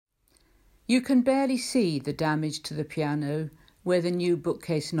You can barely see the damage to the piano where the new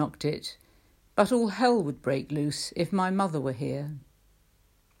bookcase knocked it, but all hell would break loose if my mother were here.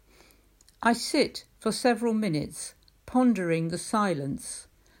 I sit for several minutes pondering the silence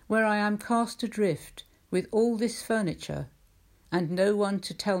where I am cast adrift with all this furniture and no one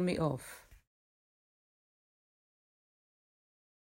to tell me off.